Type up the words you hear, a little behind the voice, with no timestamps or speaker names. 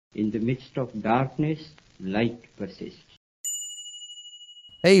In the midst of darkness, light persists.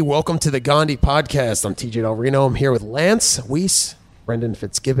 Hey, welcome to the Gandhi Podcast. I'm TJ Del Reno. I'm here with Lance Weiss, Brendan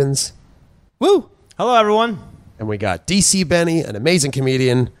Fitzgibbons. Woo! Hello, everyone. And we got DC Benny, an amazing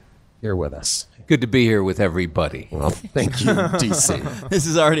comedian, here with us. Good to be here with everybody. Well, thank you, DC. This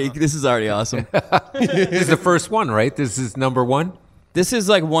is already awesome. This is the first one, right? This is number one? This is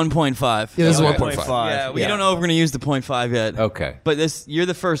like 1.5. Yeah, this is Okay. 1.5. Yeah, we don't know if we're gonna use the 0.5 yet. Okay. But you're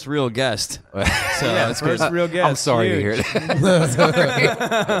the first real guest. So that's good. First real guest. I'm sorry to hear that.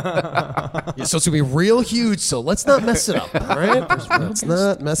 Yeah, so it's going to be real huge, so let's not mess it up, all right? Let's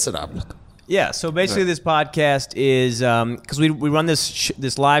not mess it up. Yeah, so basically this podcast is because we run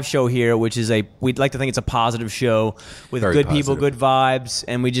this live show here, which is we'd like to think it's a positive show with Very good people, positive. good vibes,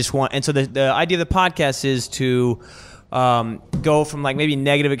 and we just want. And so the idea of the podcast is to go from like maybe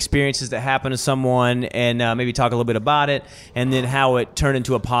negative experiences that happen to someone and maybe talk a little bit about it, and then how it turned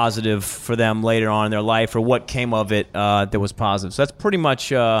into a positive for them later on in their life, or what came of it that was positive. So that's pretty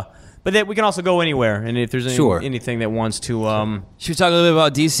much. But then we can also go anywhere, and if there's anything that wants to. Should we talk a little bit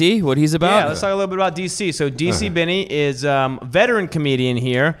about DC? What he's about? Yeah, let's talk a little bit about DC. So DC Benny is veteran comedian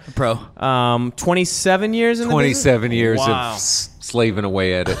here. Pro. 27 years in the business? 27 years Wow. of slaving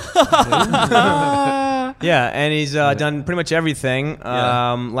away at it. Yeah, and he's done pretty much everything.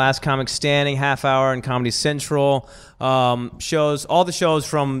 Last Comic Standing, Half Hour, and Comedy Central. Shows, all the shows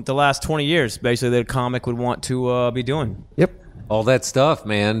from the last 20 years, basically, that a comic would want to be doing. Yep. All that stuff,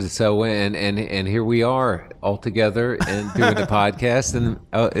 man. So and here we are all together and doing the podcast, and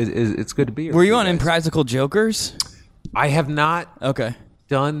it's good to be here. Were you with on guys. Impractical Jokers? I have not Okay.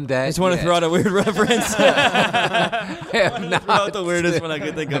 done that. I just want to yet. throw out a weird reference. I have not. About the weirdest one I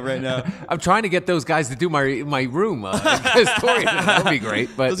could think of right now. I'm trying to get those guys to do my room story. That would be great.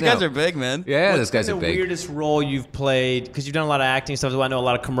 But Those guys are big, man. Yeah, What's those guys been are the big. weirdest role you've played? Because you've done a lot of acting stuff. So I know a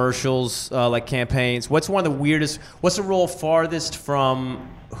lot of commercials, like campaigns. What's one of the weirdest? What's the role farthest from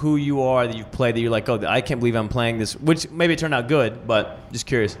who you are that you've played that you're like, oh, I can't believe I'm playing this? Which maybe it turned out good, but just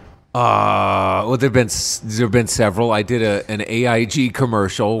curious. Well, there've been several. I did an AIG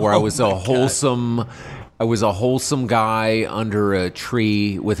commercial where I was a wholesome guy under a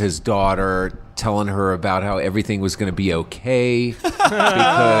tree with his daughter, telling her about how everything was going to be okay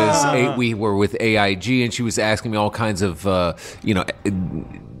because we were with AIG, and she was asking me all kinds of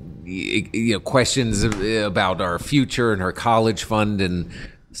questions about our future and her college fund and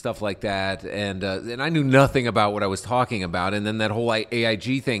stuff like that, and I knew nothing about what I was talking about, and then that whole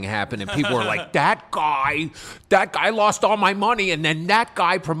AIG thing happened, and people were like, that guy lost all my money, and then that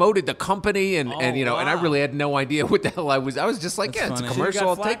guy promoted the company, and I really had no idea what the hell I was just like, That's yeah, it's a funny. commercial, So you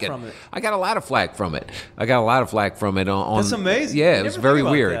I'll got take flack it. from it. I got a lot of flack from it. On That's amazing. Yeah, You it was never very think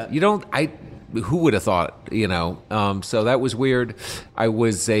about weird. that. Who would have thought, so that was weird.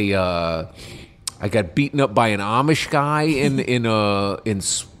 I got beaten up by an Amish guy in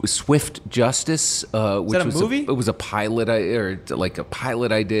Swift Justice, which that a was movie? It was a pilot I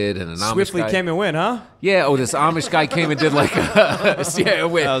did, and an Swiftly Amish guy came and went, huh? Yeah, this Amish guy came and did like that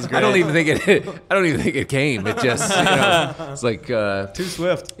was great. I don't even think it came. It just it's like Too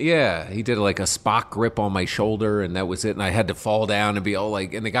swift. yeah, he did like a Spock grip on my shoulder, and that was it. And I had to fall down and be all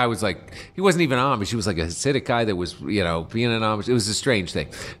like, and the guy was like, he wasn't even Amish. He was like a Hasidic guy that was, being an Amish. It was a strange thing.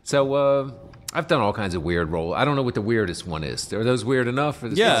 So I've done all kinds of weird roles. I don't know what the weirdest one is. Are those weird enough?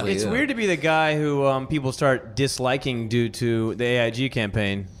 Yeah, it's weird to be the guy who people start disliking due to the AIG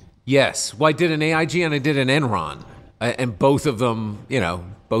campaign. Yes. Well, I did an AIG and I did an Enron. And both of them,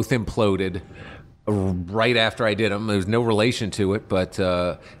 both imploded right after I did them. There was no relation to it. But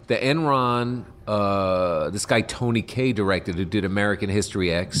the Enron, this guy Tony Kaye directed, who did American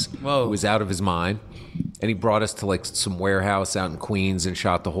History X, Whoa. who was out of his mind. And he brought us to like some warehouse out in Queens and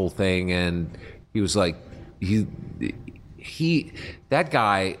shot the whole thing. And he was like, that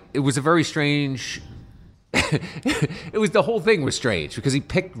guy, it was a very strange... the whole thing was strange because he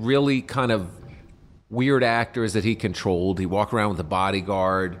picked really kind of weird actors that he controlled. He walked around with a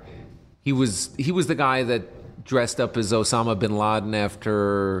bodyguard. He was the guy that dressed up as Osama bin Laden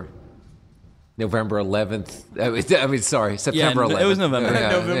after November 11th. September 11th. it was November.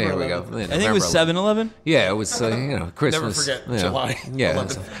 Yeah, November there we go. 11th. I think it was 7-11. Yeah, it was, Christmas. forget yeah. July Yeah,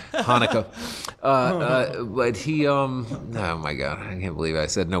 it's Hanukkah. But he, oh my God, I can't believe I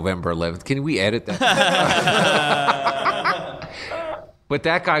said November 11th. Can we edit that? But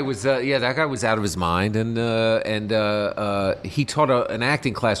that guy was, out of his mind, and he taught an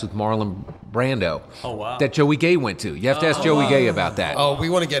acting class with Marlon Brando. Oh, wow. That Joey Gay went to. You have to ask Joey Gay about that. Oh, we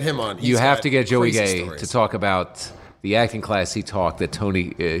want to get him on. You have to get Joey crazy Gay stories. to talk about the acting class he taught that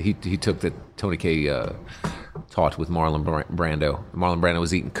Tony he took that Tony Kaye taught with Marlon Brando. Marlon Brando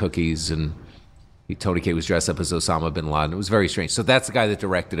was eating cookies, and Tony Kaye was dressed up as Osama bin Laden. It was very strange. So that's the guy that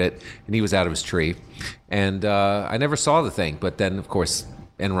directed it, and he was out of his tree. And I never saw the thing, but then, of course,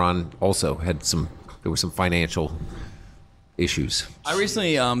 Enron also had there were some financial issues. I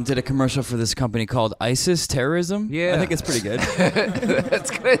recently did a commercial for this company called ISIS Terrorism. Yeah. I think it's pretty good. That's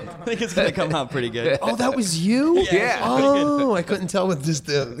good. I think it's going to come out pretty good. Oh, that was you? Yeah. Oh, I couldn't tell with just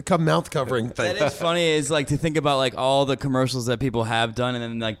the mouth covering thing. That is funny is like to think about like all the commercials that people have done, and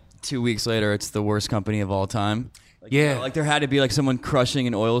then like 2 weeks later, it's the worst company of all time. Like, Yeah. you know, like there had to be like someone crushing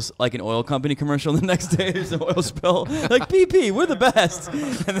an oil company commercial. The next day there's an oil spill. Like BP, we're the best.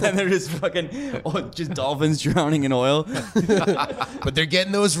 And then they're just just dolphins drowning in oil. But they're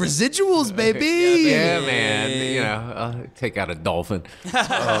getting those residuals, baby. Yeah, man. You know, I'll take out a dolphin.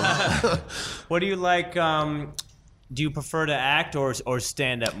 What do you like? Do you prefer to act or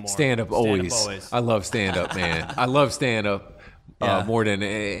stand up more? Stand up always. I love stand up, man. I love stand up. Yeah. More than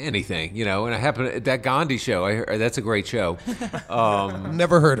anything, you know, and I happen that Gandhi show. I heard, that's a great show.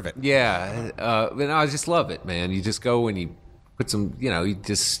 Never heard of it. Yeah, and I just love it, man. You just go and you put some, you know,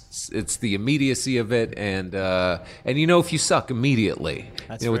 it's the immediacy of it, and you know if you suck immediately.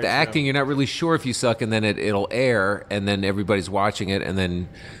 That's you know, with the very acting, true. you're not really sure if you suck, and then it'll air, and then everybody's watching it, and then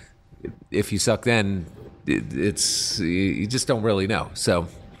if you suck, then you just don't really know. So.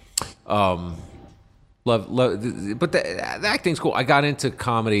 Love, but the acting's cool. I got into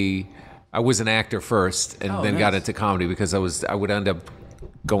comedy. I was an actor first, and then got into comedy because I would end up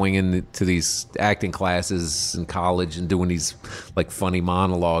going into these acting classes in college and doing these like funny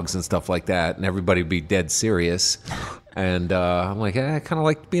monologues and stuff like that, and everybody would be dead serious, and I'm like, I kind of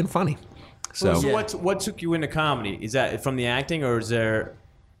like being funny. So what took you into comedy? Is that from the acting, or is there?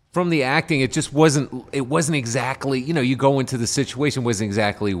 From the acting, it just wasn't exactly, you know, you go into the situation, wasn't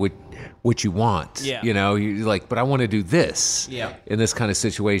exactly what you want. Yeah. You know, you're like, but I want to do this. Yeah. In this kind of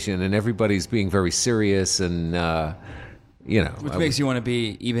situation, and everybody's being very serious, and you know, Which makes you want to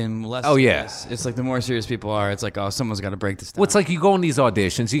be even less Oh, yeah. serious. It's like the more serious people are, it's like, oh, someone's got to break this down. Well, it's like you go on these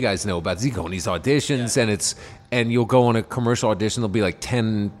auditions. You guys know about this. You go on these auditions, and you'll go on a commercial audition. There'll be like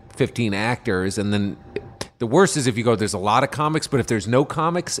 10, 15 actors, and then the worst is if you go, there's a lot of comics, but if there's no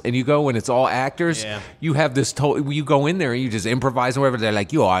comics and you go and it's all actors, you have this you go in there and you just improvise and whatever. They're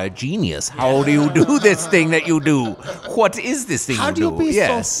like, you are a genius. How do you do this thing that you do? What is this thing How do you be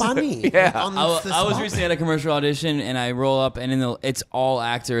so funny? Yeah. I was recently at a commercial audition, and I roll up, and it's all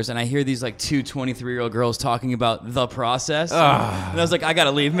actors, and I hear these like two 23-year-old girls talking about the process, and I was like, I gotta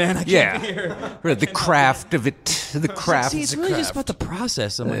leave, man. I can't be here. The craft of it. The craft. See, it's really just about the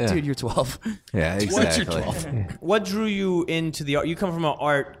process. I'm like, dude, you're 12. Yeah, exactly. What drew you into the art? You come from an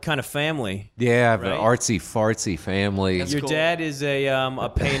art kind of family. Yeah, the Right. artsy fartsy family. Your dad is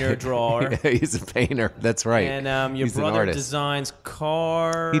a painter, drawer, He's a painter. That's right. and your He's an brother artist. designs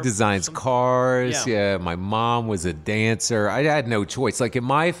cars. He designs cars. Yeah. Yeah, my mom was a dancer. I had no choice. Like in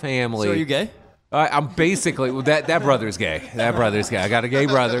my family, So are you gay? I'm basically that brother's gay. That brother's gay. I got a gay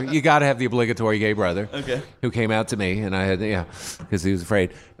brother. You got to have the obligatory gay brother. Okay. Who came out to me, and I had because he was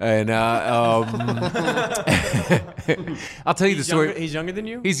afraid. And I'll tell you the story. He's younger than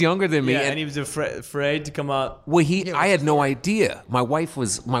you. He's younger than me. and he was afraid to come out. Well, I had no idea. My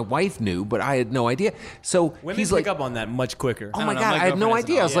wife knew, but I had no idea. So Women he's pick like, up on that much quicker. oh my know, God, my I had no girlfriend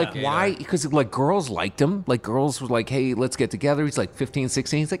idea. I was doesn't like, know. why? Because like girls liked him. Like girls were like, hey, let's get together. He's like 15,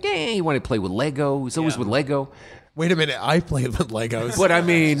 16. He's like, yeah, he wanted to play with Lego. He's always with Lego. Wait a minute, I played with Legos. But I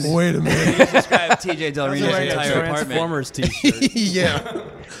mean, Wait a minute. Describe TJ Del Reno's Wearing a entire apartment. Transformers t-shirt. Yeah.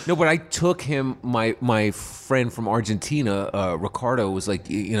 no, but I took him, my friend from Argentina, Ricardo, was like,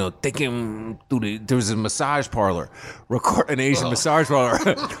 you know, take him to there was a massage parlor, an Asian massage parlor.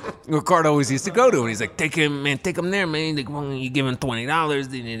 Ricardo always used to go to, and he's like, take him there, man. Like, well, you give him $20,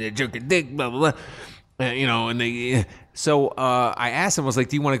 then you jerk a dick, blah, blah, blah. You know, and they... So I asked him, I was like,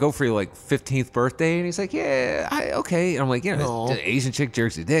 do you want to go for your like 15th birthday? And he's like, yeah, okay. And I'm like, the Asian chick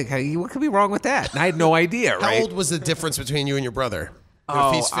jerks a dick. What could be wrong with that? And I had no idea, right? How old was the difference between you and your brother? Oh,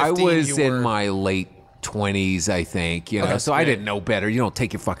 If he's 15, I was you in were- my late 20s, I think. You know, so I didn't know better. You don't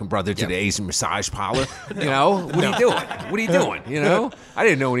take your fucking brother to the Asian massage parlor. You know, what are you doing? What are you doing? You know, I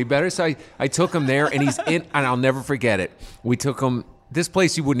didn't know any better. So I took him there, and he's in, and I'll never forget it. We took him this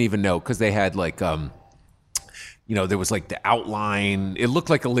place you wouldn't even know because they had like you know, there was like the outline. It looked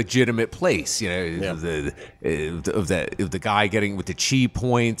like a legitimate place, you know, of the guy getting with the chi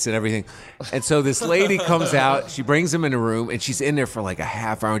points and everything. And so this lady comes out. She brings him in the room, and she's in there for like a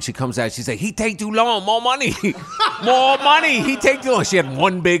half hour. And she comes out. She's like, "He take too long. More money, more money. He take too long." She had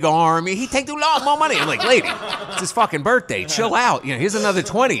one big arm. He take too long. More money. I'm like, lady, it's his fucking birthday. Chill out. You know, here's another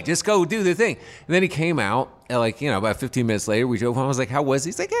 20. Just go do the thing. And then he came out. And like, about 15 minutes later, we drove home. I was like, how was it?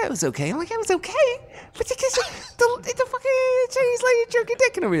 He's like, yeah, it was okay. I'm like, it was okay. But because the fucking Chinese lady jerking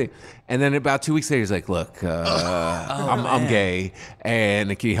dick and everything. And then about 2 weeks later, he's like, look, I'm gay.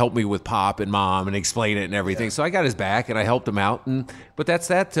 And can you help me with Pop and Mom and explain it and everything? So I got his back and I helped him out. But that's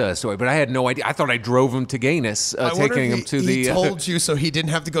that story. But I had no idea. I thought I drove him to gayness, taking him to the... He told you so he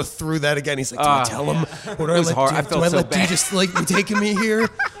didn't have to go through that again. He's like, do I tell him? What do I let hard. do? I felt do I so let bad. you just like be taking me here?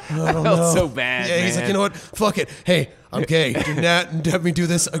 I don't felt know. so bad, Yeah, he's man. like, you know what? Fuck it. Hey, I'm gay. Do not have me do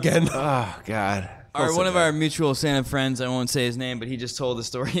this again. Oh, God. One of our mutual Santa friends, I won't say his name, but he just told the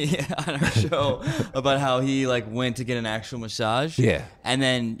story on our show about how he like went to get an actual massage. Yeah. And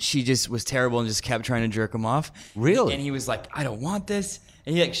then she just was terrible and just kept trying to jerk him off. Really? And he was like, I don't want this.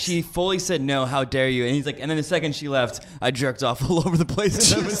 And she fully said no, how dare you? And he's like, and then the second she left, I jerked off all over the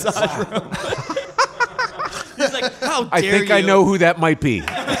place in the massage room. He's like, how dare you? I think I know who that might be.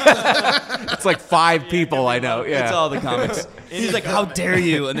 It's like 5 people I know. Yeah. It's all the comics. And he's like, how dare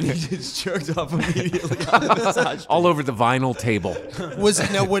you? And then he just jerked off immediately on the massage. All over the vinyl table.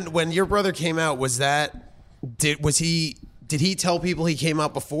 When your brother came out, did he tell people he came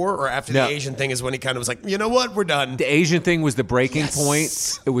out before or after No. the Asian thing is when he kind of was like, you know what, we're done. The Asian thing was the breaking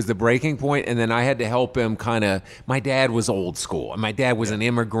point. It was the breaking point, and then I had to help him kind of. My dad was old school, and my dad was an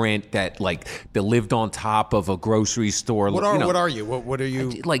immigrant that lived on top of a grocery store. What are you? What are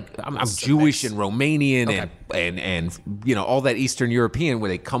you? I'm Jewish and Romanian and all that Eastern European where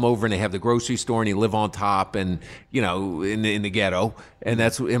they come over and they have the grocery store and you live on top and in the ghetto, and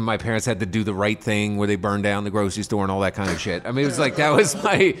and my parents had to do the right thing where they burned down the grocery store and all that kind of shit. I mean, it was like that was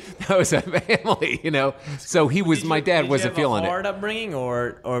my family, So my dad wasn't feeling a it. hard upbringing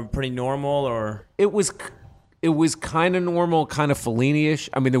or pretty normal or It was kind of normal, kind of Fellini-ish.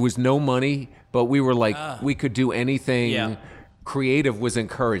 I mean, there was no money, but we were like we could do anything. Yeah. Creative was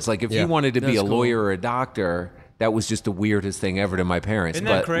encouraged. Like if you wanted to be a lawyer or a doctor, that was just the weirdest thing ever to my parents. Isn't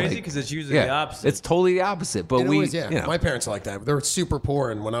that crazy? Because it's usually the opposite. It's totally the opposite. But My parents are like that. They're super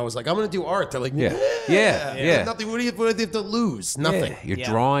poor, and when I was like, I'm going to do art, they're like, yeah. Nothing. What do you have to lose? Nothing. You're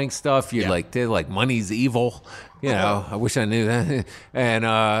drawing stuff. You're they're like money's evil. I wish I knew that.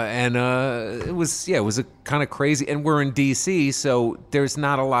 And it was a kind of crazy. And we're in D.C., so there's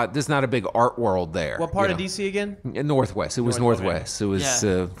not a big art world there. What part of D.C. again? In Northwest. It was Northwest. It was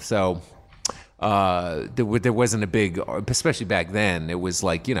there wasn't a big, especially back then. It was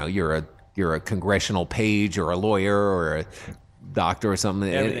like you're a congressional page or a lawyer or a doctor or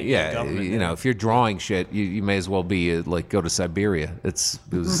something. Everything if you're drawing shit, you may as well be go to Siberia. It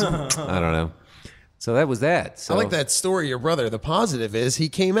was I don't know. So that was that. So. I like that story, your brother. The positive is he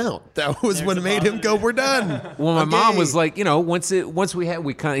came out. That was what made him go, we're done. Well, my mom was like, he was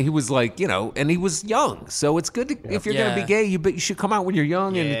like, and he was young. So it's good if you're going to be gay, you should come out when you're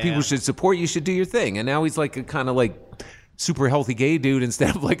young and people should support you, should do your thing. And now he's like a kind of like super healthy gay dude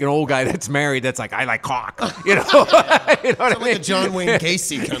instead of like an old guy that's married that's like, I like cock. You know what I mean? Like a John Wayne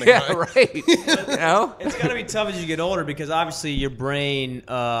Gacy kind of guy. Yeah, right. It's got to be tough as you get older because obviously your brain,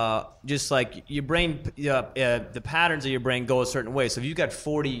 the patterns of your brain go a certain way. So if you've got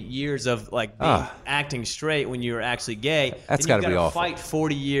 40 years of acting straight when you were actually gay, that's got to be awful. Fight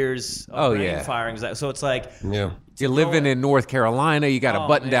 40 years of brain firings. So it's like you're living in North Carolina. You got to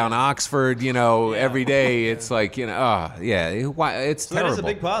button down Oxford. Every day. It's like it's so terrible. that is a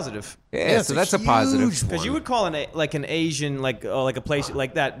big positive. Yeah, so that's a positive. Because you would call an Asian like a place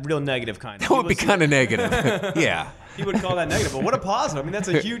like that real negative kind of. That would be kind of negative. Yeah. You would call that negative, but what a positive! I mean, that's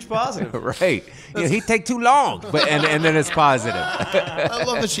a huge positive. Right? He take too long, but and then it's positive. I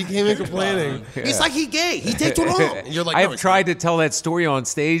love that she came in complaining. He's like he gay. He take too long. And you're like, I've tried to tell that story on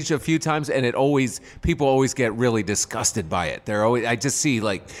stage a few times, and people always get really disgusted by it. I just see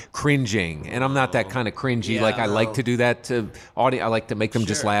like cringing, and I'm not that kind of cringy. I like to do that to audience. I like to make them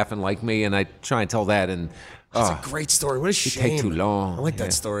just laugh and like me, and I try and tell that. And it's a great story. What a shame. Take too long. I like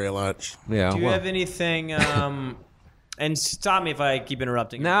that story a lot. Yeah. Do you have anything? And stop me if I keep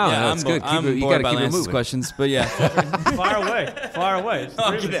interrupting. No, it's good. I'm you bored gotta by keep it Lance's moving. questions, but yeah. Far away.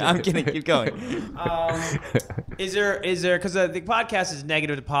 I'm kidding. Keep going. Is there because the podcast is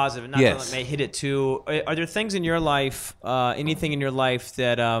negative to positive, and not Yes. that may hit it too. Are there things in your life, anything in your life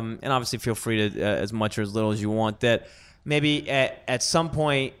that, and obviously feel free to as much or as little as you want, that maybe at some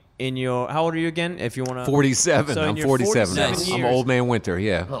point in your, how old are you again? If you want to, 47. So in I'm your 47. 47 I'm years, old man winter.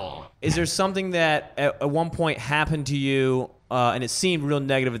 Yeah. Is there something that at one point happened to you and it seemed real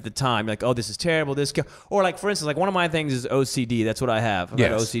negative at the time? Like, oh, this is terrible. Or like, for instance, like one of my things is OCD. That's what I have. I've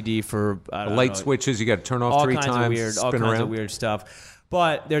had OCD for light switches. You got to turn off all 3 kinds times. of weird stuff.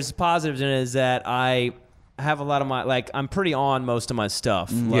 But there's positives in it is that I have a lot of my I'm pretty on most of my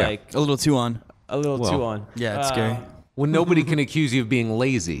stuff. A little too on. a little too on. Yeah, it's scary. Well, nobody can accuse you of being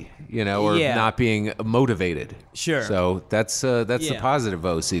lazy, or Yeah. not being motivated. Sure. So that's the Yeah. positive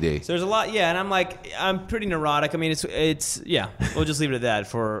of OCD. So there's a lot, and I'm pretty neurotic. I mean, it's we'll just leave it at that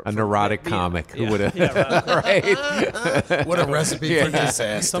for A neurotic comic. Who would have? Yeah, right. Right. What a recipe for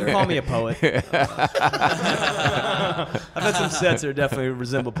disaster. Some call me a poet. I've had some sets that definitely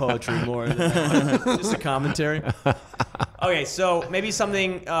resemble poetry more than just a commentary. Okay, so maybe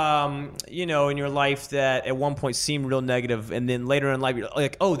something in your life that at one point seemed real negative, and then later in life you're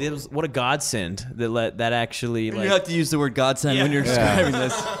like, oh, what a godsend that actually. You have to use the word godsend when you're describing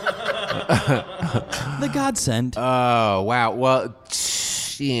this. The godsend. Oh, wow. Well,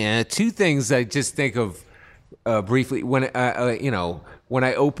 two things I just think of briefly when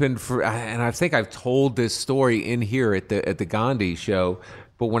I opened for, and I think I've told this story in here at the Gandhi show,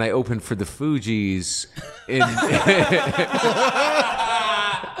 but when I opened for the Fugees in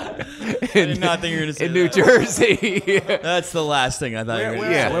I did not think you were going to say in New Jersey. That's the last thing I thought you were going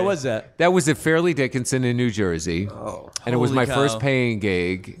to say. Where was that? That was at Fairleigh Dickinson in New Jersey, and it was Holy my cow. first paying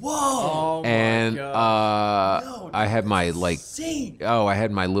gig. Whoa! And I had my I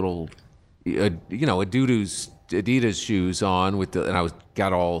had my little, Adidas shoes on and I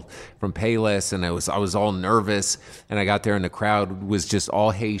got all from Payless, and I was all nervous, and I got there and the crowd was just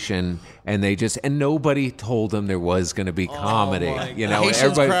all Haitian, and nobody told them there was going to be comedy.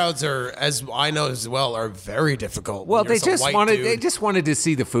 Haitian crowds are, as I know as well, are very difficult. Well, When you're they some white dude. just wanted to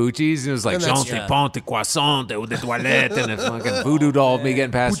see the Fugees. And it was like And that's- Jean Tripont, Croissant, de Toilette, and a fucking voodoo doll of me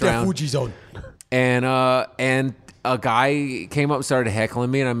getting passed around. Fuji's on. And a guy came up and started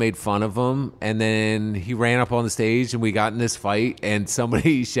heckling me, and I made fun of him. And then he ran up on the stage, and we got in this fight. And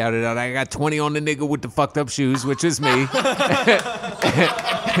somebody shouted out, "I got 20 on the nigga with the fucked up shoes," which is me.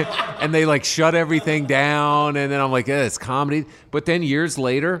 And they shut everything down. And then I'm like, it's comedy. But then years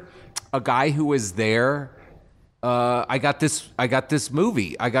later, a guy who was there. I got this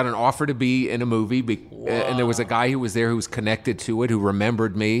movie. I got an offer to be in a movie, and there was a guy who was there who was connected to it, who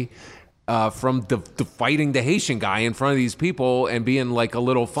remembered me from the fighting the Haitian guy in front of these people and being a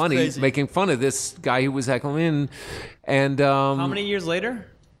little funny, making fun of this guy who was heckling in. And How many years later?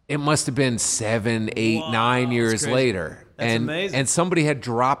 it must have been 7, 8, 9 years later. That's amazing. And somebody had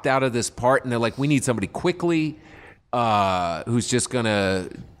dropped out of this part, and they're like, "We need somebody quickly who's just gonna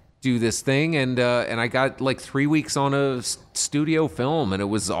do this thing." And I got 3 weeks on a studio film, and it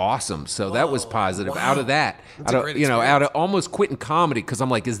was awesome. So that was positive. Out of that, That's a great out of almost quitting comedy, because I'm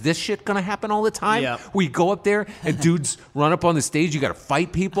like, is this shit gonna happen all the time? Yeah. We go up there and dudes run up on the stage. You got to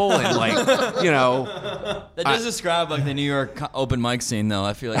fight people and That does describe the New York open mic scene, though.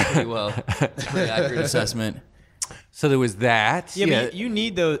 I feel pretty well. It's a pretty accurate assessment. So there was that. Yeah, but you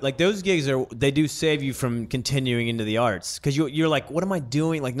need those. Those gigs they do save you from continuing into the arts, because you're like, what am I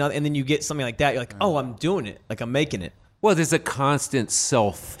doing? And then you get something like that. You're like, oh, I'm doing it. I'm making it. Well, there's a constant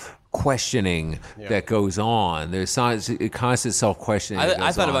self-questioning that goes on. There's a constant self-questioning.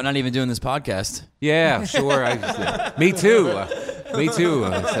 I thought about not even doing this podcast. Yeah, sure. Me too. Me too.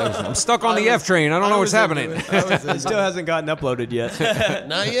 I'm stuck on the F train. I don't know what's happening. It still hasn't gotten uploaded yet.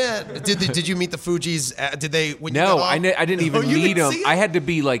 Not yet. Did you meet the Fugees? Did they? When you No, got off? I didn't even Oh, you meet didn't him. see it? I had to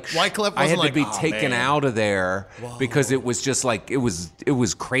be Wyclef I had wasn't to be "Oh, taken man." out of there because it was just it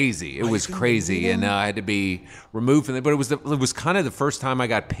was crazy. It was crazy, and I had to be removed from it. But it was kind of the first time I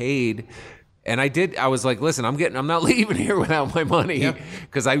got paid. And I was like, listen, I'm not leaving here without my money,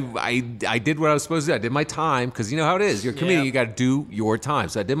 because I did what I was supposed to do. I did my time, because you know how it is. You're a comedian, you got to do your time.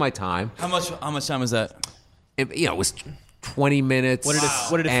 So I did my time. How much time was that? It was 20 minutes. What did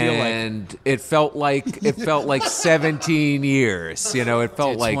it feel like? And it felt like 17 years. It felt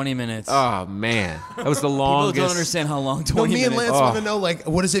Dude, like 20 minutes. Oh man, that was the People longest. don't understand how long 20 No, me and minutes. Lance want to know,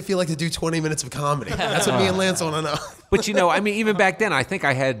 what does it feel like to do 20 minutes of comedy? That's what me and Lance want to know. But even back then, I think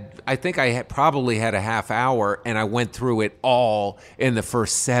I had probably had a half hour, and I went through it all in the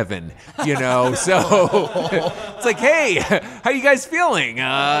first 7. So it's like, hey, how you guys feeling?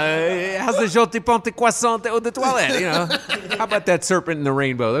 How's the Jean Tripont, de Croissant, de Toilette? How about that Serpent in the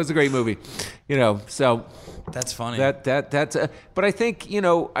Rainbow? That was a great movie. So That's funny. that's. But I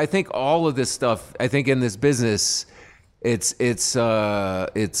think all of this stuff. I think in this business, it's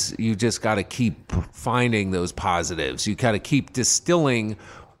you just got to keep finding those positives. You got to keep distilling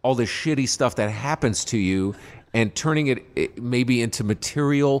all the shitty stuff that happens to you and turning it maybe into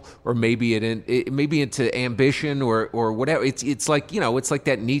material, or maybe maybe into ambition, or whatever. It's like it's like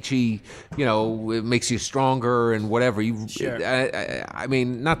that Nietzsche, it makes you stronger and whatever. Sure. I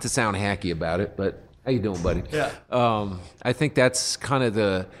mean, not to sound hacky about it, but how you doing, buddy? Yeah. I think that's kind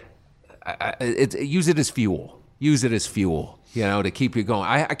of use it as fuel. Use it as fuel. to keep you going.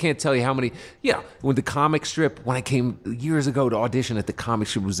 I can't tell you how many, when the comic strip, when I came years ago to audition at the comic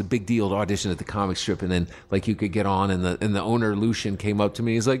strip, it was a big deal to audition at the comic strip, and then like you could get on, and the owner, Lucian, came up to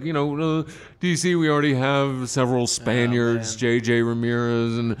me. He's like, DC, we already have several Spaniards, JJ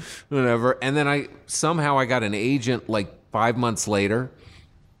Ramirez and whatever. And then I got an agent like 5 months later,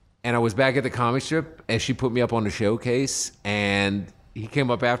 and I was back at the comic strip, and she put me up on the showcase, and he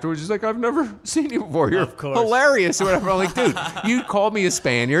came up afterwards. He's like, I've never seen you before. You're hilarious or whatever. I'm like, dude, you called me a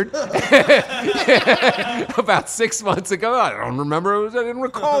Spaniard about 6 months ago. I don't remember. I didn't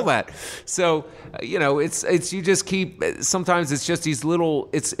recall that. So, it's you just keep. Sometimes it's just these little.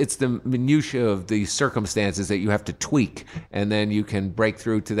 It's the minutia of the circumstances that you have to tweak, and then you can break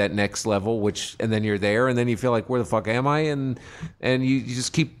through to that next level. And then you're there, and then you feel like, where the fuck am I? And you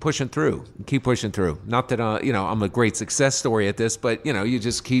just keep pushing through. Keep pushing through. Not that I'm a great success story at this, but you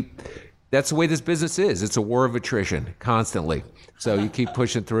just keep. That's the way this business is. It's a war of attrition constantly. So you keep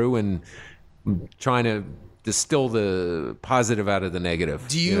pushing through and trying to distill the positive out of the negative.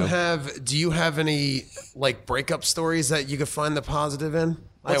 Do you have any like breakup stories that you could find the positive in?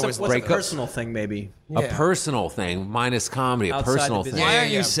 What's a personal thing, maybe? A personal thing, minus comedy. Outside a personal the thing. Why aren't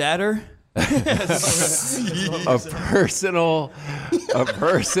you sadder? A personal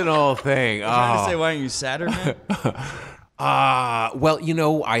thing. Trying to say, why aren't you sadder, man? Well,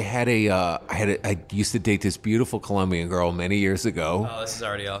 I used to date this beautiful Colombian girl many years ago. Oh, this is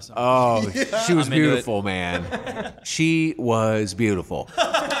already awesome. Oh, she was beautiful, man. She was beautiful.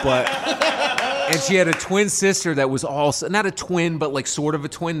 And she had a twin sister that was also, not a twin, but like sort of a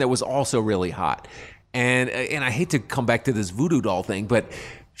twin that was also really hot. And I hate to come back to this voodoo doll thing, but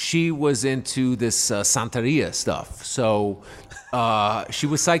she was into this Santeria stuff. So she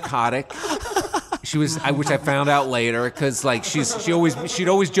was psychotic. She was, which I found out later, because like she'd always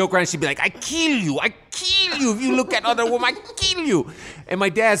joke around. She'd be like, "I kill you if you look at other women. I kill you." And my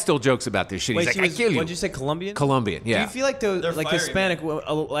dad still jokes about this shit. He's like, "I kill you." What did you say, Colombian? Colombian, yeah. Do you feel like They're like fiery, Hispanic,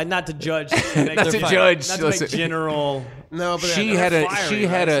 not to judge, Not to judge. not to make general? No, but She had a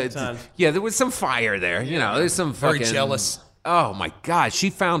there was some fire there. There's some Very fucking jealous. Oh my God, she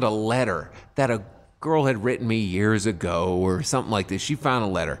found a letter that a girl had written me years ago or something like this. She found a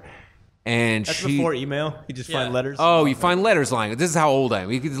letter. And That's before email. You just find letters. Oh, you find letters lying. This is how old I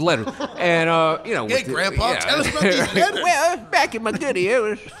am. You get the letters, and Hey, Grandpa, tell us about these letters. Well, back in my goodie, it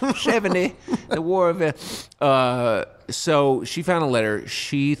was 70, the War of. So she found a letter.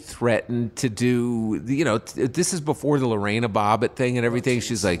 She threatened to do. This is before the Lorena Bobbitt thing and everything.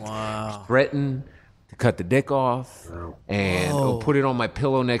 She's like, threatened to cut the dick off and put it on my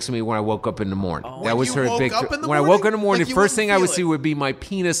pillow next to me when I woke up in the morning. That was her big. When I woke up in the morning, the first thing I would see would be my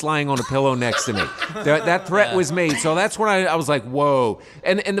penis lying on a pillow next to me. That threat was made. So that's when I was like, whoa.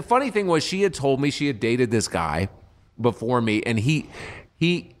 And the funny thing was, she had told me she had dated this guy before me, and he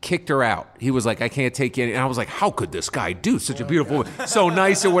kicked her out. He was like, I can't take you. And I was like, how could this guy do such a beautiful woman? So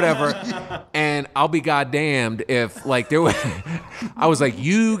nice or whatever. And I'll be goddamned if like there was, I was like,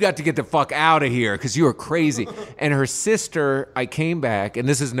 you got to get the fuck out of here because you are crazy. And her sister, I came back, and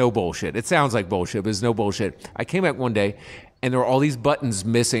this is no bullshit. It sounds like bullshit, but it's no bullshit. I came back one day, and there were all these buttons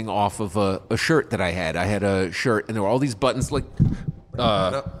missing off of a shirt that I had. I had a shirt, and there were all these buttons like,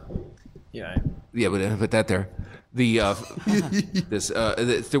 Yeah, but put that there. There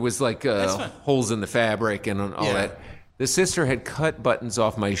was like holes in the fabric and all that. The sister had cut buttons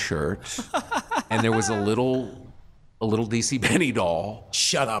off my shirt, and there was a little DC Benny doll.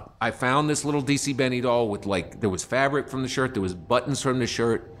 Shut up. I found this little DC Benny doll with there was fabric from the shirt, there was buttons from the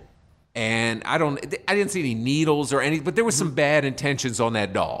shirt, and I didn't see any needles or anything, but there was some bad intentions on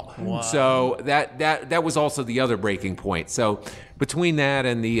that doll. Wow. So that was also the other breaking point. So between that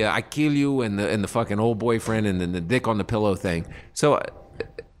and the I kill you and the fucking old boyfriend and then the dick on the pillow thing. So I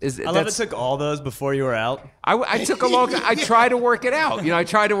love it took all those before you were out. I took a long. I tried to work it out. I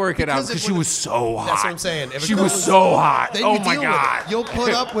tried to work it out because she was so hot. That's what I'm saying. She was so hot. Then Oh you my deal with God. it. You'll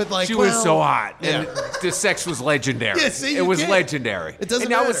put up with she was so hot. Yeah. And the sex was legendary. Yeah, see, it was can't. legendary. It doesn't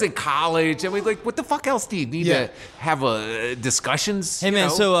And I was matter. in college. And we what the fuck else do you need to have discussions? Hey, man,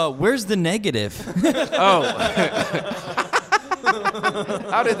 so where's the negative?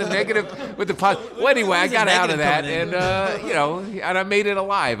 How did the negative with the positive? Well, anyway, I got out of that, and and I made it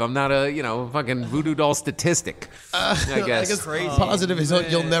alive. I'm not a fucking voodoo doll statistic. I guess. Crazy. Positive is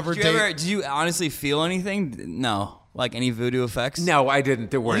you'll never date. Did you honestly feel anything? No. Like any voodoo effects? No, I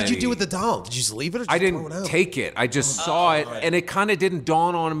didn't. There weren't. What did you any. do with the doll? Did you just leave it or just I throw it didn't out? take it. I just saw it, and it kind of didn't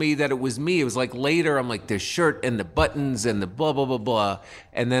dawn on me that it was me. It was like later, I'm like, the shirt and the buttons and the blah, blah, blah, blah.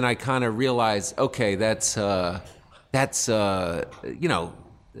 And then I kind of realized, okay, that's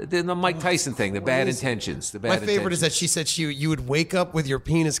The Mike Tyson thing, the bad intentions. My favorite is that she said you would wake up with your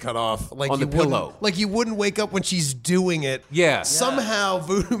penis cut off, like On you the pillow. Like you wouldn't wake up when she's doing it. Yeah. Somehow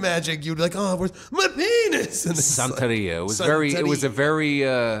voodoo magic, you'd be like, oh, where's my penis? And it's like, Santeria. It was very. It was a very.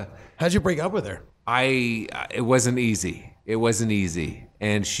 How'd you break up with her? It wasn't easy. It wasn't easy.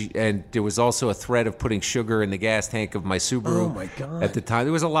 And there was also a threat of putting sugar in the gas tank of my Subaru. Oh my God. At the time,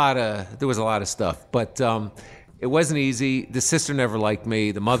 there was a lot of stuff, but it wasn't easy. The sister never liked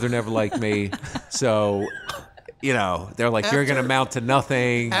me. The mother never liked me. So, they're like, you're going to amount to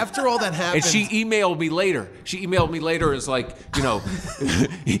nothing. After all that happened, And she emailed me later. It's like,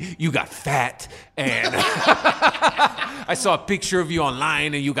 you got fat, and I saw a picture of you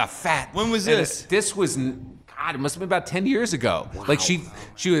online, and you got fat. When was And this? This was, God, it must have been about 10 years ago. Wow. Like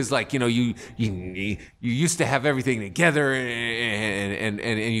she was like, you used to have everything together,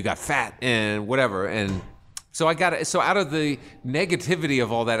 and you got fat and whatever. And so out of the negativity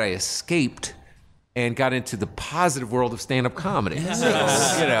of all that, I escaped and got into the positive world of stand-up comedy.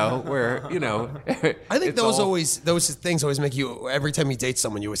 So, where I think those things always make you. Every time you date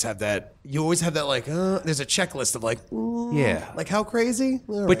someone, you always have that. Like, there's a checklist of like, like how crazy.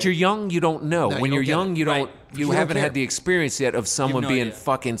 All But right. you're young, you don't know. No, When you you're don't get young, it. you Right. you You don't haven't care. had the experience yet of someone no being idea.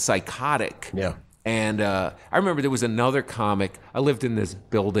 fucking psychotic. Yeah. And I remember there was another comic. I lived in this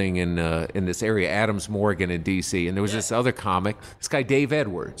building in this area, Adams Morgan in D.C., and there was this other comic, this guy Dave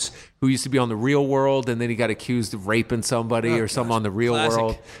Edwards, who used to be on The Real World, and then he got accused of raping somebody or something on The Real Classic.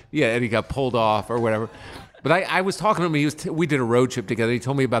 World. Yeah, and he got pulled off or whatever. But I was talking to him. We did a road trip together. He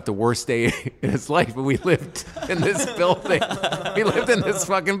told me about the worst day in his life. But we lived in this building. We lived in this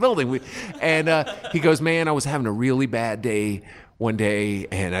fucking building. He goes, man, I was having a really bad day one day,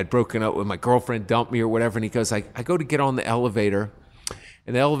 and I'd broken up with my girlfriend, dumped me or whatever. And he goes, I go to get on the elevator,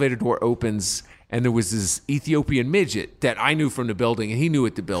 and the elevator door opens, and there was this Ethiopian midget that I knew from the building, and he knew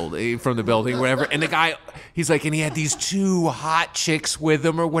from the building, whatever. And the guy, he's like, and he had these two hot chicks with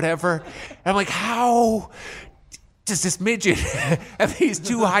him or whatever. And I'm like, how does this midget have these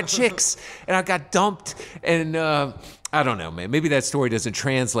two hot chicks? And I got dumped, and I don't know, man. Maybe that story doesn't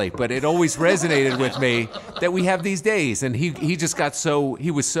translate, but it always resonated with me that we have these days. And he just got he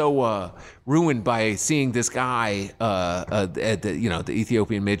was so ruined by seeing this guy, the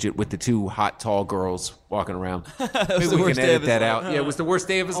Ethiopian midget with the two hot, tall girls walking around. Maybe the we worst can day edit of his that life. out. Yeah, it was the worst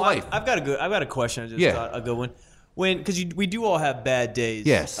day of his life. I've got a question. I just Yeah. thought a good one. Because we do all have bad days.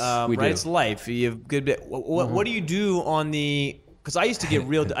 Yes, we right. do. It's life. You have good. What do you do on the? Because I used to get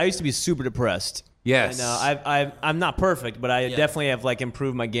I used to be super depressed. Yes. And I'm not perfect, but I definitely have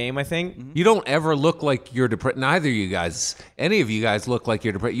improved my game, I think. You don't ever look like you're depressed. Neither of you guys, any of you guys look like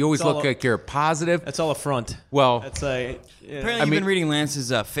you're depressed. You always It's all look a- like you're positive. That's all a front. Well, That's like. Apparently, you've been reading Lance's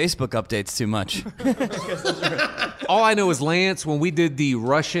Facebook updates too much. all I know is Lance, when we did the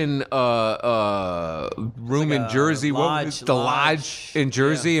Russian room in Jersey, what was lodge- the lodge in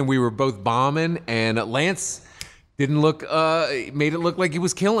Jersey, and we were both bombing, and Lance didn't made it look like he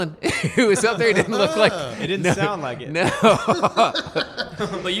was killing. He was up there, he didn't look like. It didn't sound like it. No.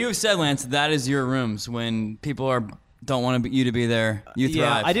 But you have said, Lance, that is your rooms when people don't want you to be there. You thrive.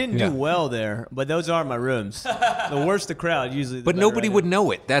 Yeah, I didn't Yeah. do well there, but those are my rooms. The worse the crowd, usually. The But better nobody I would did.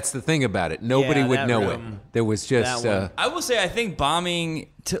 know it. That's the thing about it. Nobody Yeah, would that know room. it. There was just. That one. I will say, I think bombing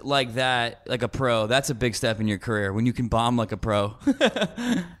like that, like a pro, that's a big step in your career when you can bomb like a pro.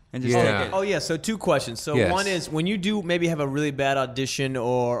 And just Yeah. take it. Oh yeah, so two questions. So Yes. one is when you do maybe have a really bad audition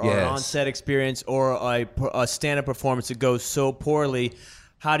or Yes. an on-set experience or a stand-up performance that goes so poorly,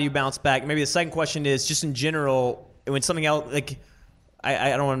 how do you bounce back? Maybe the second question is just in general when something else I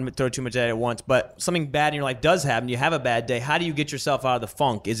don't want to throw too much at it at once, but something bad in your life does happen. You have a bad day. How do you get yourself out of the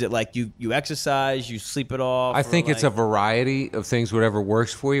funk? Is it like you exercise, you sleep it off? I or think it's a variety of things, whatever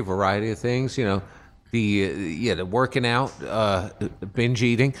works for you, variety of things, the working out, binge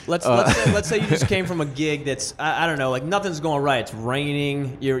eating. Let's say you just came from a gig that's I don't know, like nothing's going right. It's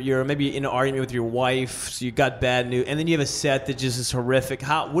raining. You're maybe in an argument with your wife, so you got bad news, and then you have a set that just is horrific.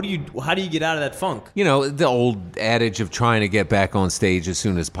 How do you get out of that funk? The old adage of trying to get back on stage as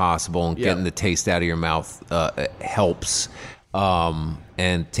soon as possible and Yeah. getting the taste out of your mouth helps.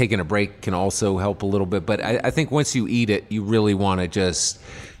 And taking a break can also help a little bit. But I think once you eat it, you really want to just...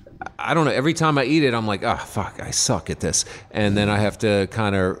 I don't know. Every time I eat it, I'm like, oh, fuck, I suck at this. And then I have to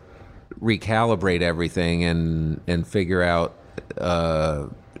kind of recalibrate everything and figure out,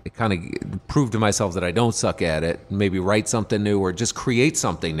 kind of prove to myself that I don't suck at it, maybe write something new or just create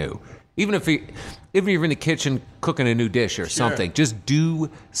something new. Even if you're in the kitchen cooking a new dish or something, just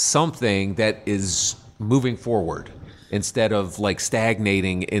do something that is moving forward instead of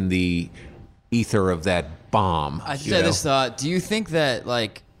stagnating in the ether of that bomb. I just you had know? this thought. Do you think that,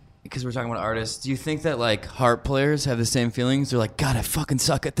 like, because we're talking about artists, do you think that, like, harp players have the same feelings? They're like, God, I fucking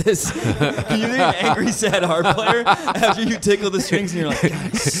suck at this. Can you think an angry, sad harp player after you tickle the strings and you're like, God, I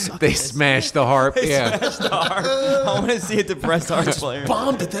suck They at this. smash the harp. Yeah. Smash the harp. I want to see a depressed harp player.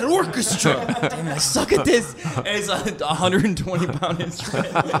 Bombed at that orchestra. Damn it, I suck at this. And it's a 120-pound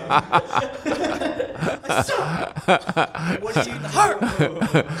instrument. I suck. What do you harp?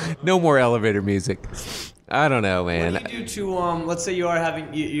 No more elevator music. I don't know, man. What do you do to let's say you are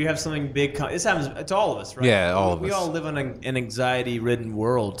having you have something big this happens to all of us, right? Yeah, all of we us. all live in an anxiety ridden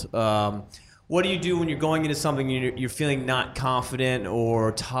world. What do you do when you're going into something you're feeling not confident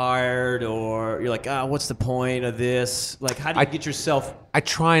or tired, or you're like, what's the point of this? Like, how do you get yourself? I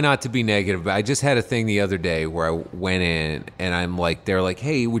try not to be negative, but I just had a thing the other day where I went in and I'm like, they're like,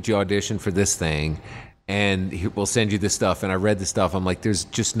 hey, would you audition for this thing? And we'll send you this stuff. And I read the stuff. I'm like, there's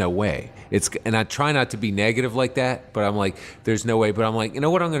just no way. And I try not to be negative like that, but I'm like, there's no way. But I'm like, you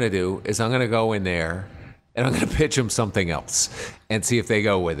know what I'm going to do is I'm going to go in there and I'm going to pitch them something else and see if they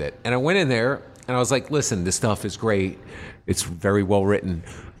go with it. And I went in there and I was like, listen, this stuff is great. It's very well written.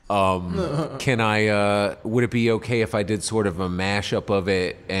 Would it be okay if I did sort of a mashup of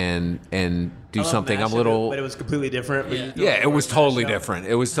it and do something? I'm a little, but it was completely different. But yeah, it was totally different.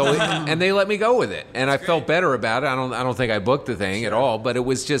 It was totally, and they let me go with it, and I felt better about it. I don't think I booked the thing at all, but it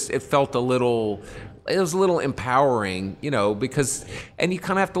was just, it felt a little empowering, you know, because, and you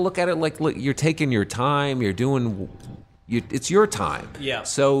kind of have to look at it like, look, you're taking your time, it's your time. Yeah.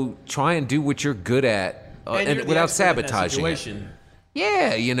 So try and do what you're good at, and without sabotaging it.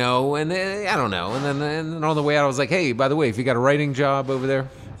 Yeah, you know, and I don't know. And then on the way out, I was like, hey, by the way, if you got a writing job over there,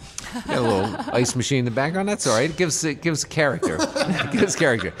 got a little ice machine in the background, that's all right. It gives character. It gives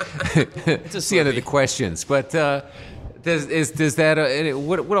character. It's the end of the questions. But does that,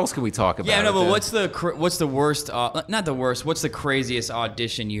 what else can we talk about? Yeah, no, but what's the worst, not the worst, what's the craziest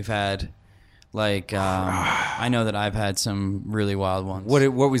audition you've had? Like, I know that I've had some really wild ones.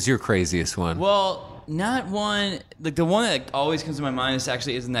 What was your craziest one? Well, not one. Like the one that always comes to my mind is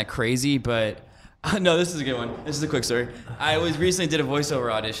actually isn't that crazy, but no, this is a good one. This is a quick story. I recently did a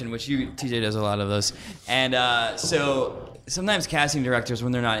voiceover audition, which TJ does a lot of those, and so sometimes casting directors,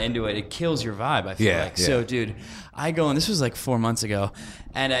 when they're not into it, it kills your vibe. I feel like. Yeah. So, dude, I go and this was like 4 months ago,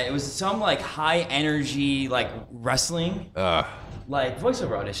 and it was some like high energy like wrestling. Like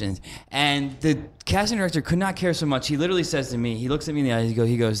voiceover auditions, and the casting director could not care so much. He literally says to me, he looks at me in the eyes,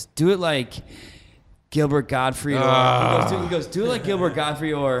 he goes, do it like Gilbert Gottfried, or he goes, do it like Gilbert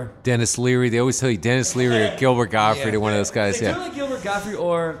Gottfried or Dennis Leary. They always tell you Dennis Leary or Gilbert Gottfried are one of those guys. do it like Gilbert Gottfried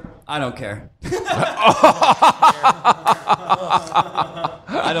or I don't care.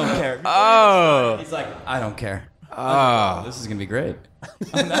 I don't care. Oh, He's like, I don't care. Oh, this is gonna be great.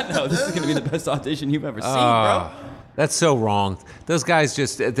 On that note, this is gonna be the best audition you've ever seen, bro. That's so wrong. Those guys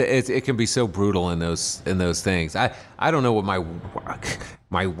just it can be so brutal in those things. I don't know what my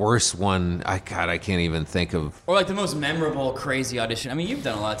worst one. I can't even think of. Or like the most memorable crazy audition. I mean, you've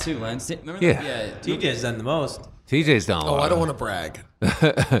done a lot too, Lance. Remember Yeah. that? TJ's done the most. TJ's done a lot. I don't want to brag.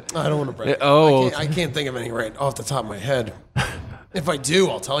 I don't want to brag. Oh. I can't think of any right off the top of my head. If I do,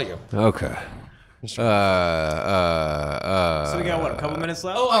 I'll tell you. Okay. So we got what, a couple minutes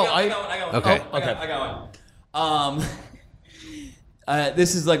left? I got one. Okay. I got one.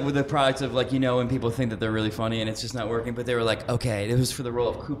 This is like with the product of like, you know, when people think that they're really funny and it's just not working, but they were like, okay, it was for the role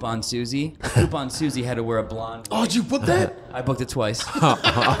of Coupon Susie. Coupon Susie had to wear a blonde wig. Oh, did you book that? I booked it twice.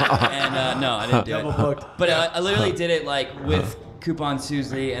 And no, I didn't do Double it. booked. But I literally did it like with Coupon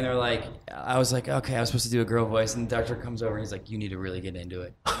Susie, and they're like, I was like, okay, I was supposed to do a girl voice, and the doctor comes over and he's like, you need to really get into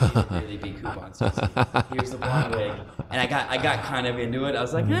it. You need to really be Coupon Susie. Here's the blonde wig. And I got kind of into it. I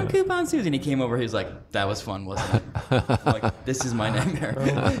was like, I'm Coupon Susie. And he came over, he was like, that was fun, wasn't it? I'm like, this is my nightmare.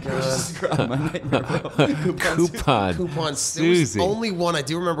 Oh my God. Describe my nightmare, bro. Coupon Susie. There was only one. I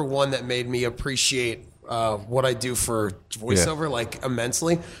do remember one that made me appreciate what I do for voiceover like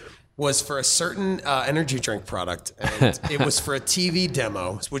immensely. Was for a certain energy drink product, and it was for a TV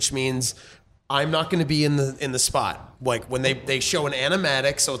demo, which means I'm not going to be in the spot. Like when they show an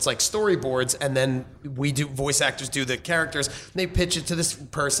animatic, so it's like storyboards, and then voice actors do the characters. And they pitch it to this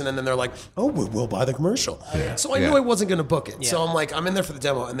person, and then they're like, "Oh, we'll buy the commercial." Yeah. So I knew I wasn't going to book it. Yeah. So I'm like, I'm in there for the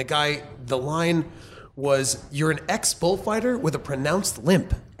demo, and the line was, "You're an ex-bullfighter with a pronounced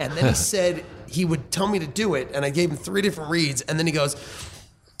limp," and then he said he would tell me to do it, and I gave him 3 different reads, and then he goes,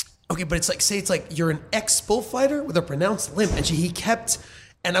 okay, but it's like you're an ex-bullfighter with a pronounced limp. And he kept,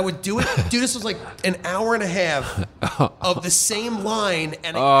 and I would do it. Dude, this was like an hour and a half of the same line.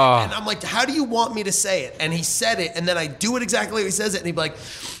 And I'm like, how do you want me to say it? And he said it, and then I do it exactly how he says it. And he'd be like,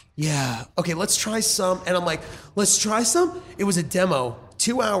 yeah, okay, let's try some. And I'm like, let's try some. It was a demo.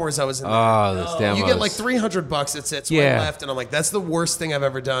 2 hours I was in there. Oh, those demos. You get like $300. It's swipe left, and I'm like, that's the worst thing I've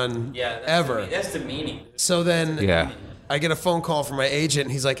ever done. Ever. That's demeaning. So then, Yeah. I get a phone call from my agent,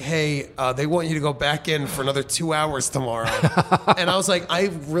 and he's like, "Hey, they want you to go back in for another 2 hours tomorrow." And I was like, "I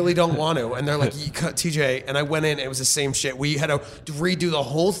really don't want to." And they're like, "TJ," and I went in. It was the same shit. We had to redo the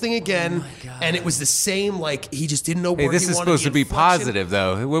whole thing again, and it was the same. Like he just didn't know where Hey, this he is wanted supposed the to be inflection. positive,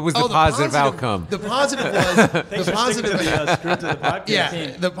 though. What was the Oh, positive outcome? The positive was the positive. Script of the podcast.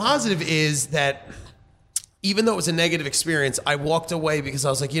 Yeah, the positive is that even though it was a negative experience, I walked away because I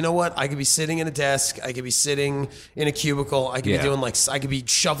was like, you know what? I could be sitting in a desk. I could be sitting in a cubicle. I could be doing I could be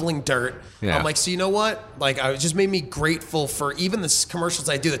shoveling dirt. Yeah. I'm like, so you know what? Like, it just made me grateful for even the commercials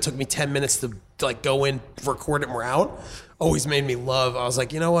I do that took me 10 minutes to like go in, record it, and we're out. Always made me love. I was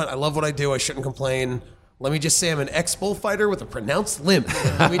like, you know what? I love what I do. I shouldn't complain. Let me just say I'm an ex-bullfighter with a pronounced limp.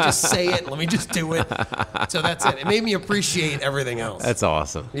 Let me just say it. Let me just do it. So that's it. It made me appreciate everything else. That's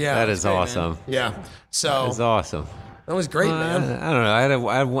awesome. Yeah, that that's is great, man. awesome. Yeah. So That's awesome. that was great, man. I don't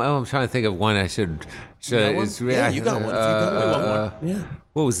know. I'm trying to think of one I should. got one? it's- Yeah, you got one. If you got one. Yeah.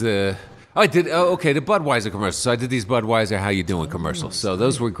 What was the? Oh, I did. Oh, okay, the Budweiser commercials. So I did these Budweiser "How You Doing" commercials. So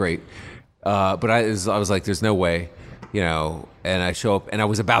those were great. But I was like, "There's no way," you know. And I show up, and I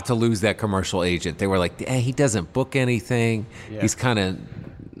was about to lose that commercial agent. They were like, he doesn't book anything. He's kind of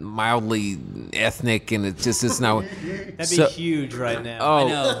mildly ethnic, and it's not. That'd be huge right now. Oh, I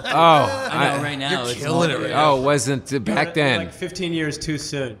know. I know right now. It's killing it right now. Oh, wasn't back then? Like 15 years too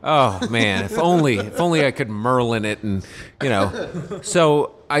soon. Oh man, if only I could Merlin it, and you know.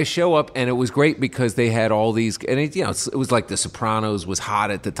 So I show up, and it was great because they had all these, and it was like The Sopranos was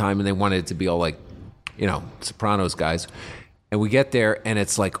hot at the time, and they wanted it to be all like, Sopranos guys. And we get there, and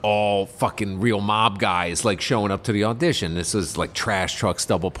it's like all fucking real mob guys like showing up to the audition. This is like trash trucks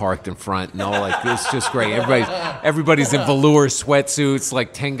double parked in front, and all like it's just great. Everybody's in velour sweatsuits.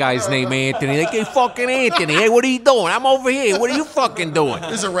 Like 10 guys named Anthony. Like, hey, fucking Anthony. Hey, what are you doing? I'm over here. What are you fucking doing?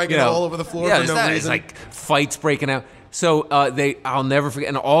 There's oregano all over the floor for no It's reason. like fights breaking out. So I'll never forget.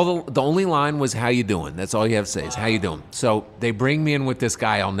 And the only line was "How you doing?" That's all you have to say is "How you doing?" So they bring me in with this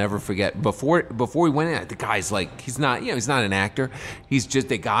guy. I'll never forget. Before we went in, the guy's like, he's not an actor. He's just,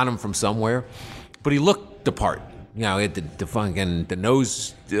 they got him from somewhere, but he looked the part. He had the fucking the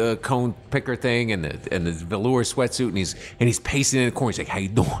nose cone picker thing and the velour sweatsuit, and he's pacing in the corner. He's like, "How you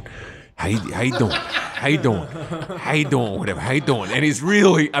doing? How you doing? How you doing? How you doing? Whatever. How you doing?" And he's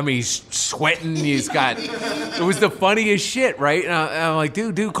really, he's sweating. It was the funniest shit, right? And I'm like,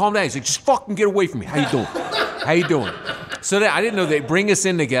 dude, calm down. He's like, just fucking get away from me. How you doing? How you doing? So I didn't know they bring us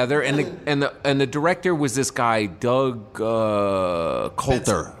in together, and the director was this guy, Doug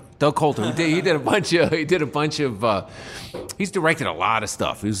Coulter. Doug Coulter. He did a bunch of. He's directed a lot of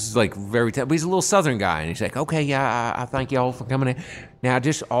stuff. He's like very, but he's a little Southern guy, and he's like, okay, yeah, I thank y'all for coming in. Now,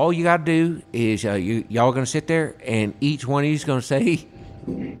 just all you got to do is y'all gonna sit there, and each one of you's gonna say,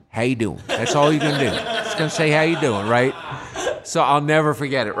 "How you doing?" That's all you're gonna do. Just gonna say, "How you doing?" Right? So I'll never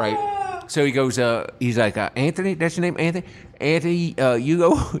forget it. Right? So he goes, he's like, Anthony, that's your name, Anthony. Anthony, you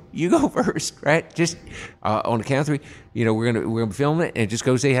go first, right? Just on the count of 3, we're gonna film it, and just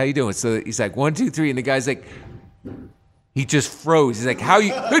go say how you doing. So he's like 1, 2, 3, and the guy's like, he just froze. He's like, how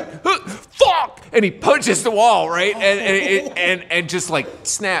you, fuck, and he punches the wall, right, and just like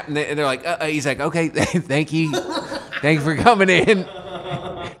snap, and they're like, he's like, okay, thank you for coming in.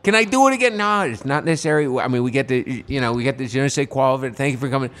 Can I do it again? No, it's not necessary. We get the je ne sais quoi of it. Thank you for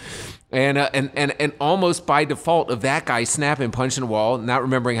coming. And almost by default of that guy snapping, punching the wall, not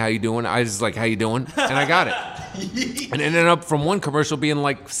remembering how you doing, I was like, how you doing? And I got it. And it ended up from one commercial being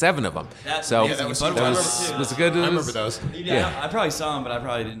like 7 of them. That's so amazing. that was a good. I remember those. Yeah, I probably saw him, but I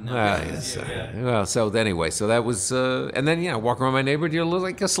probably didn't know. Yes. Well, so anyway, so that was, and then walk around my neighborhood, you're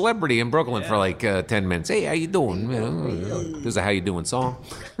like a celebrity in Brooklyn for like 10 minutes. Hey, how you doing? There's a "How you doing" song.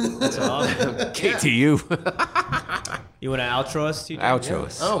 That's awesome. KTU. You want to outro us, TJ? Outro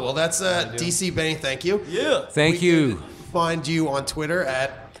us. Oh, well, that's DC Benny. Thank you. Yeah. Thank We you. can find you on Twitter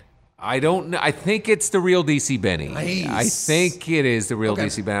at. I don't know. I think it's the real DC Benny. Nice. I think it is the real Okay.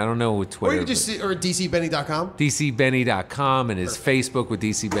 DC Benny. I don't know with Twitter. Or you just or DCBenny.com. DCBenny.com, and his Facebook with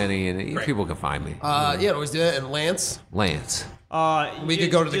DC Benny, and people can find me. Yeah, always do that. And Lance. Lance. We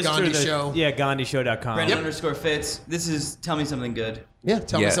could go to the just Gandhi through Show. Yeah, GandhiShow.com. Brandon_Fitz. This is Tell Me Something Good. Yeah,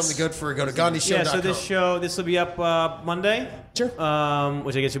 tell Yes. me something good for go to GandhiShow.com. Yeah, so this will be up Monday. Sure.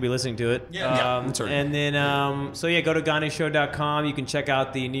 Which I guess you'll be listening to it. Yeah. that's right. And then, go to GandhiShow.com. You can check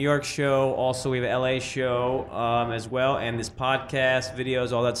out the New York show. Also, we have an LA show as well, and this podcast,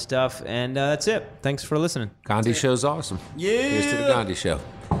 videos, all that stuff. And that's it. Thanks for listening. Gandhi Show's awesome. Yeah. Here's to the Gandhi Show.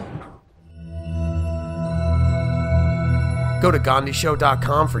 Go to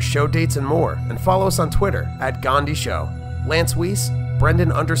GandhiShow.com for show dates and more, and follow us on Twitter @GandhiShow. Lance Weiss,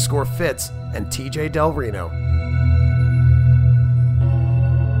 Brendan_Fitz, and TJ Del Reno.